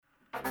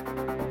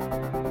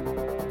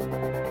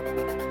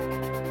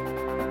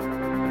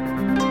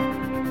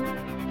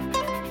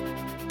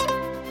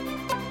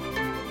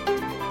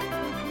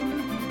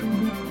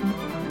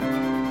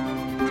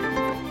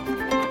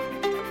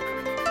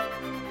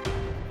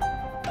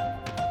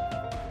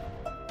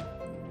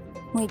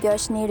งุยเปียว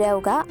ชนีเร็ว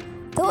กะ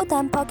ตัวตั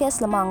นพอดแคส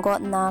ต์ละมังก็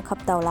นาขับ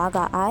เต่าลาก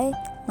ะไอ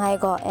ไง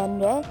ก็เอ็น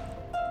เร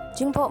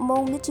จิงพอม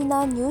งนิจินา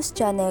นิวส์จ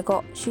านเนก็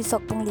ชิส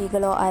กปุงลีก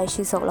โลไอ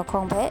ชิสกละค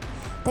งเพ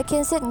แต่เขีย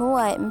นเสร็จงูไ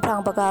อมพรัง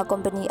ปากาคอม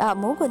พานีอา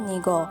มูกันนี้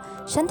ก็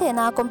ฉันเท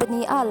นาคอมพา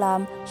นีอาลาม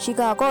ชิ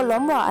กาโกล้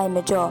มว่าไอเม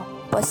จ่อ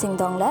ปสิง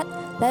ดองเล็ด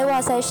ไลว่า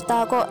ไซสตา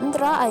ก็อันต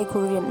ราไอคู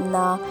ริมน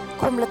า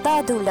คมละตา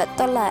ดูเล็ดต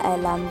ลาไอ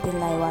ลามเป็น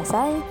ไลว่าไซ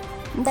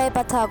ได้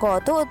ปัทาก็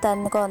ตัวตัน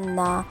ก่อน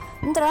นา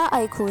อันตราไอ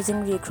คูจิง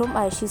รีครุมไ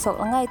อชิสก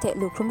ละไงเท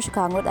ลูครุมชิก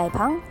างดไอ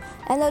พัง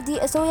LD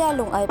อโซยา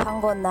ลงไอพัง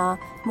ก่อนนา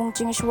มุง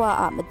จิงชัว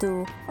อามาดู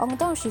อง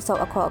ต้องชิสก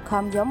อขอค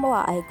ำย้อมว่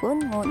าไอกุน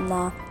งดน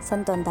าสัน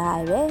ตอนได้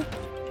เร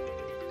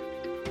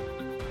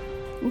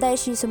ได้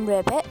ชีสมเร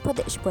เพพอเด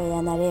ชปวยา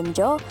นาเรม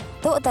จ่อ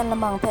ตัวตันละ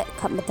มังเพ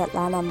ขับมาตัดล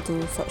านำดู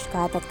สกชก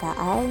าตัดกา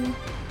ไอ